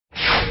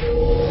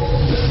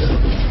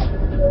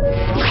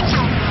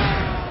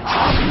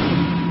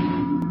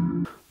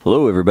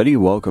Hello everybody,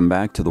 welcome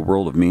back to the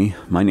World of Me.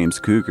 My name's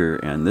Cougar,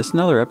 and this is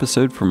another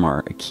episode from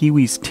our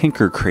Kiwi's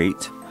Tinker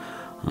Crate.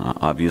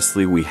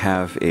 Obviously we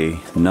have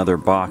another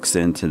box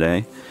in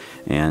today,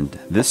 and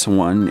this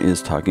one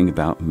is talking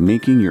about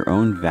making your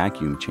own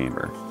vacuum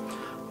chamber.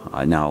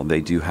 Now they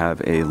do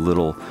have a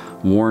little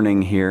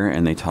warning here,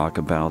 and they talk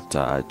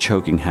about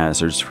choking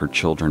hazards for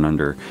children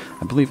under,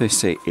 I believe they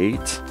say 8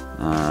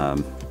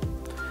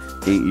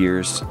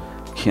 years.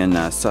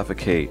 Can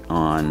suffocate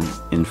on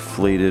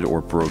inflated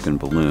or broken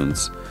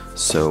balloons,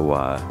 so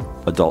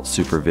adult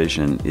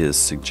supervision is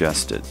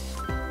suggested.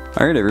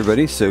 Alright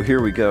everybody, so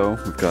here we go.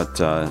 We've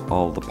got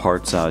all the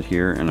parts out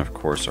here, and of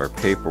course our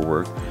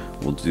paperwork.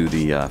 We'll do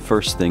the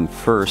first thing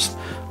first,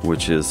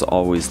 which is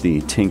always the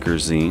Tinker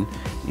Zine,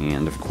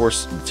 and of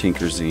course the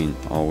Tinker Zine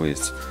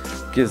always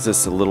gives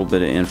us a little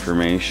bit of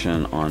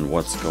information on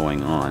what's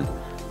going on.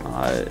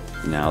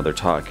 Now they're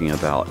talking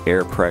about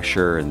air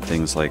pressure and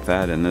things like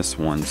that in this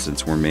one,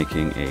 since we're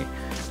making a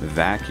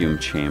vacuum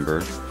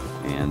chamber.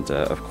 And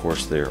of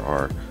course there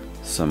are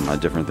some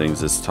different things.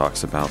 This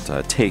talks about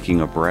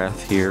taking a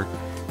breath here,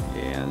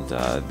 and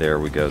there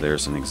we go.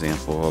 There's an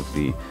example of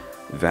the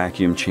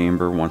vacuum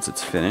chamber once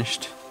it's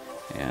finished,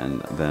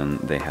 and then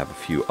they have a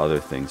few other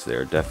things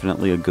there.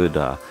 Definitely a good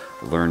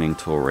learning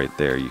tool right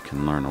there. You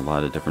can learn a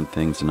lot of different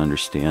things and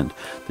understand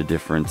the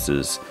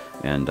differences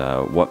and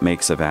what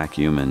makes a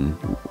vacuum, and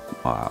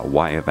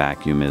why a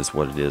vacuum is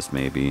what it is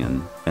maybe,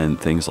 and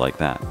things like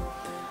that.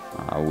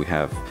 We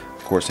have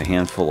of course a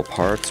handful of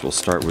parts. We'll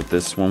start with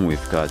this one.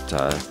 We've got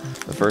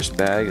the first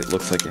bag. It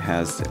looks like it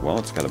has, well,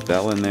 it's got a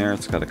bell in there.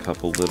 It's got a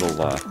couple little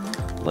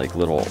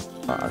little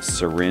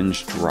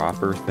syringe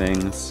dropper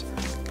things.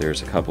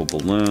 There's a couple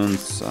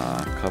balloons,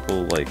 a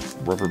couple like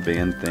rubber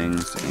band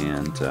things,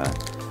 and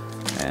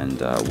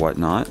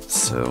whatnot.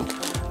 So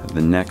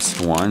the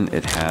next one,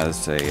 it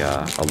has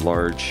a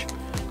large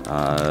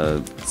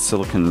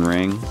silicone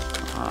ring,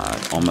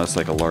 almost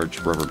like a large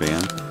rubber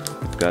band.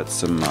 We've got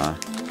some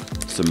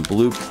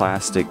blue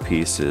plastic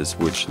pieces,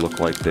 which look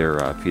like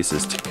they're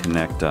pieces to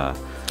connect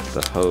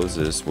the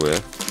hoses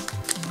with.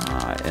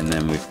 And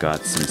then we've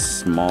got some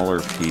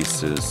smaller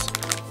pieces,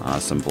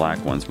 some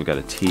black ones. We've got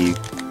a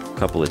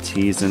couple of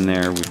T's in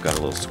there. We've got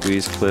a little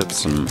squeeze clip,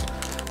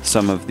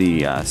 some of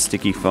the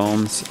sticky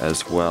foams,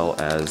 as well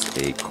as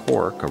a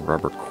cork, a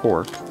rubber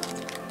cork.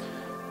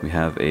 We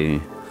have a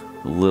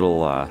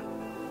little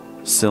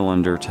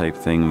cylinder type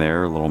thing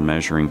there, a little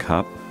measuring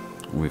cup.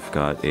 We've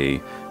got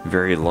a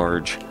very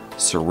large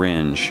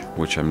syringe,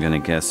 which I'm going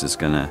to guess is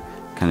going to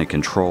kind of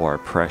control our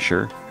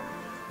pressure.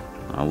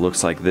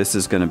 Looks like this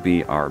is going to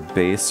be our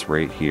base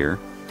right here,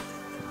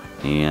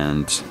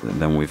 and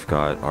then we've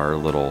got our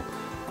little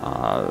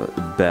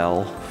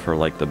bell for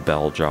like the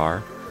bell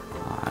jar,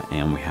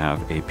 and we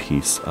have a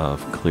piece of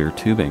clear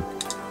tubing.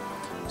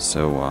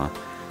 So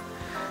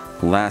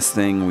last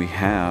thing we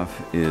have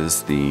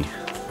is the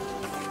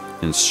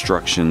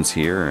instructions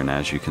here, and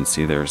as you can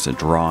see there's a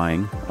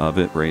drawing of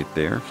it right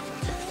there,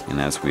 and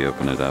as we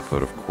open it up,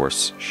 it of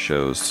course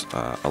shows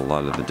a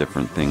lot of the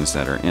different things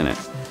that are in it.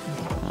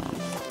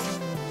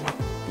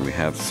 We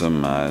have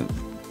some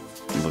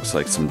looks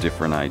like some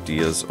different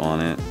ideas on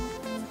it.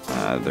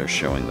 They're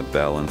showing the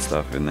bell and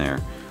stuff in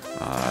there.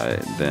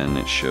 Then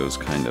it shows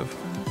kind of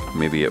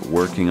maybe it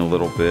working a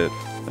little bit,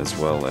 as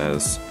well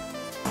as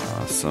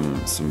some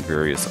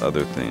various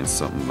other things,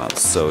 something about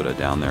soda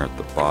down there at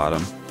the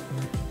bottom,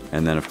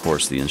 and then of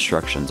course the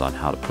instructions on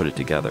how to put it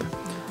together.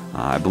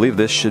 I believe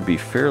this should be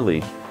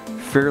fairly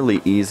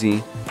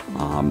easy,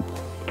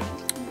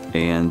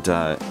 and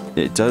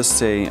it does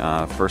say,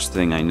 first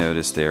thing I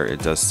noticed there, it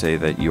does say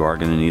that you are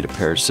going to need a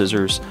pair of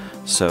scissors.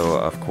 So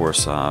of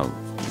course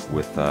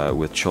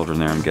with children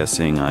there, I'm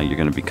guessing you're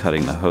going to be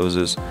cutting the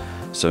hoses.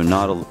 So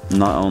not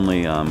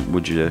only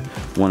would you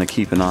want to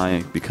keep an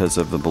eye because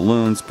of the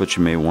balloons, but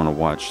you may want to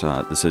watch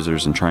the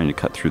scissors and trying to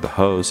cut through the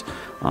hose.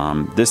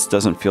 This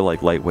doesn't feel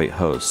like lightweight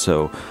hose,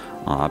 so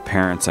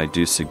parents, I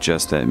do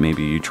suggest that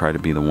maybe you try to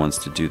be the ones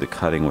to do the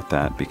cutting with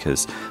that,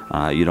 because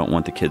you don't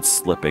want the kids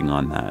slipping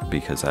on that,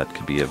 because that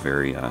could be a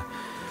very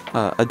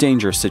a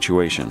dangerous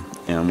situation,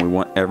 and we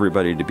want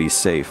everybody to be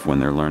safe when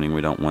they're learning.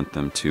 We don't want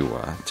them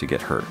to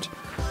get hurt.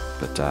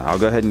 But I'll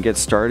go ahead and get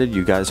started.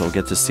 You guys will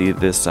get to see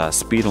this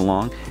speed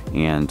along,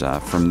 and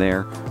from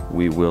there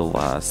we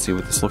will see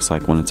what this looks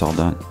like when it's all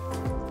done.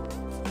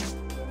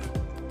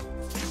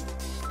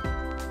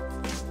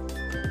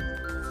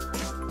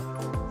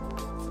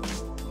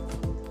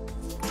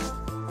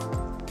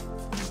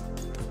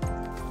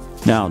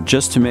 Now,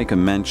 just to make a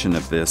mention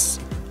of this,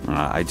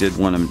 I did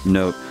want to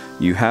note,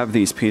 you have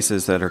these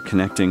pieces that are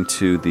connecting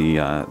to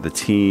the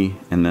T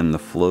and then the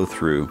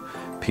flow-through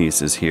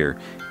pieces here,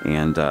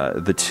 and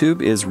the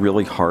tube is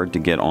really hard to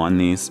get on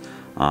these.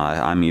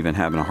 I'm even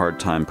having a hard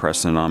time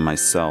pressing it on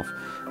myself,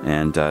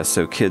 and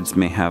so kids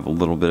may have a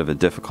little bit of a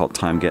difficult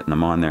time getting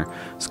them on there.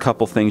 There's a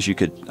couple things you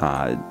could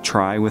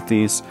try with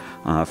these.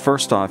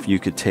 First off, you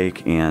could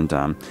take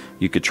and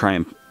you could try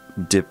and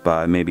dip,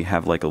 maybe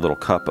have like a little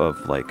cup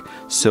of like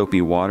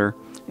soapy water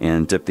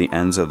and dip the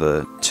ends of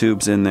the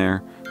tubes in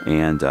there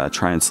and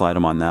try and slide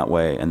them on that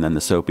way, and then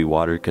the soapy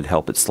water could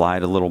help it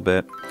slide a little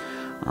bit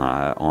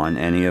on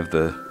any of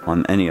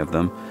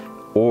them.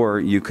 Or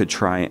you could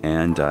try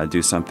and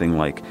do something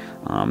like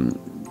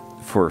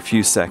for a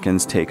few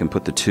seconds take and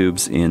put the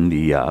tubes in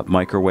the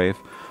microwave,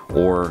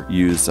 or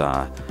use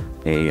a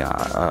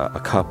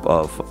cup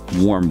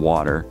of warm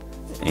water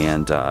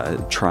and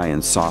try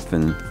and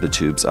soften the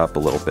tubes up a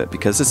little bit,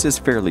 because this is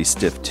fairly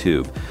stiff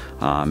tube.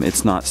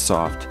 It's not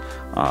soft,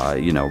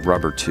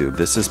 rubber tube.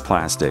 This is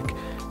plastic,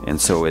 and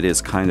so it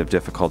is kind of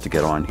difficult to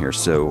get on here.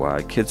 So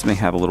kids may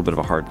have a little bit of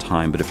a hard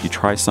time, but if you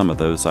try some of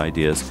those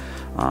ideas,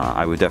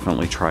 I would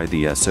definitely try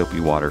the soapy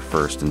water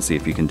first and see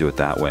if you can do it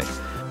that way.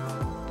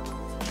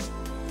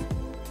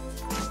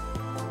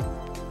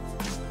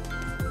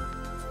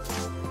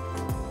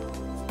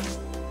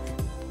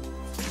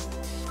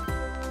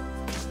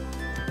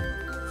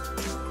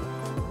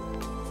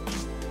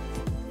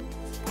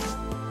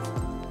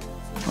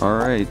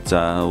 Alright,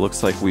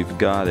 looks like we've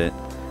got it.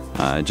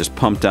 Just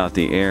pumped out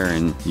the air,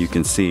 and you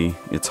can see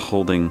it's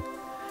holding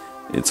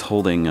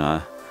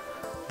the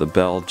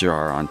bell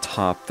jar on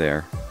top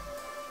there.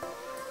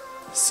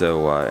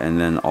 So, and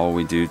then all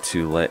we do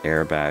to let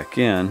air back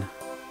in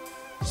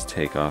is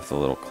take off the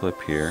little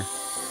clip here.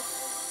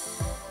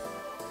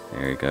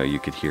 There you go, you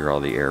could hear all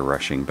the air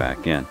rushing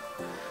back in.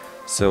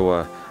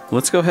 So,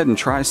 let's go ahead and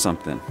try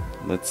something.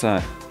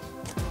 There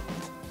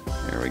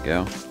we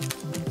go.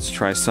 Let's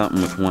try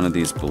something with one of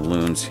these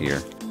balloons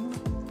here.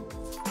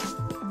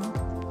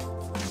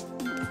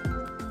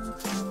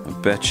 I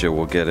bet you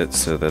we'll get it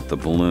so that the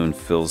balloon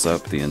fills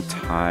up the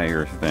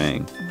entire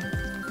thing.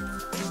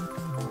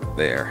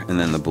 There, and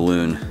then the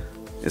balloon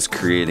is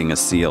creating a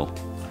seal.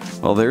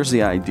 Well, there's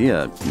the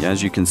idea.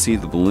 As you can see,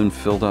 the balloon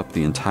filled up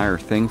the entire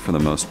thing for the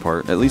most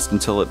part, at least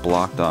until it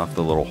blocked off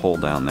the little hole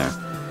down there.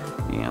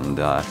 And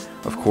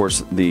of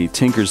course, the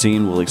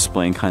Tinkerzine will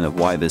explain kind of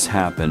why this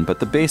happened, but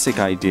the basic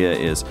idea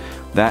is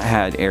that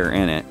had air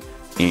in it,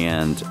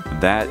 and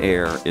that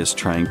air is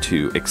trying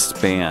to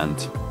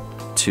expand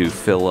to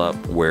fill up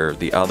where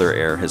the other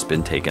air has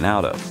been taken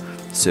out of.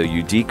 So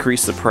you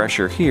decrease the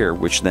pressure here,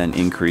 which then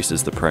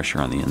increases the pressure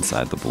on the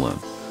inside of the balloon.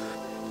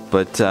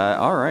 But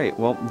alright,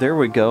 well, there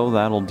we go.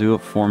 That'll do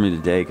it for me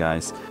today,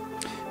 guys.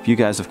 If you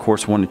guys, of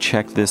course, want to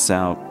check this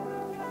out,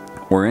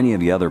 or any of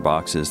the other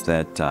boxes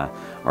that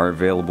are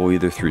available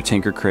either through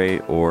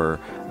tinkercrate or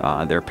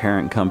their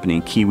parent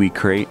company, Kiwi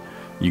Crate,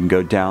 you can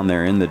go down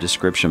there in the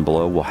description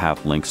below. We'll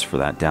have links for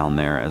that down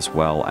there, as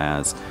well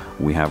as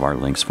we have our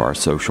links for our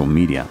social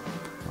media.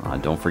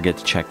 Don't forget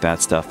to check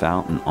that stuff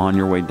out, and on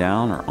your way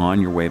down or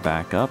on your way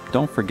back up,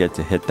 don't forget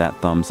to hit that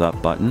thumbs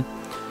up button,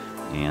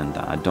 and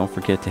don't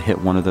forget to hit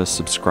one of those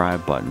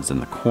subscribe buttons in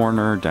the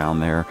corner down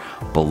there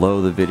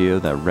below the video,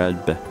 that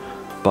red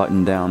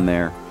button down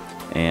there.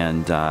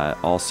 And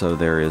also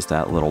there is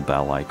that little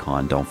bell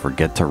icon. Don't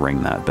forget to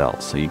ring that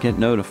bell so you get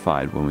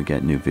notified when we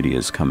get new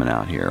videos coming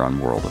out here on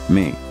World of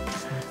Me.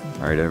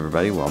 Alright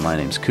everybody, well, my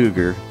name's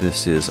Cougar.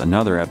 This is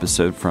another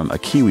episode from a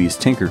Kiwi's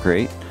Tinker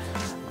Crate.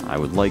 I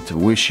would like to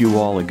wish you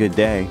all a good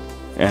day,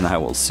 and I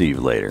will see you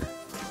later.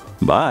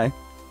 Bye!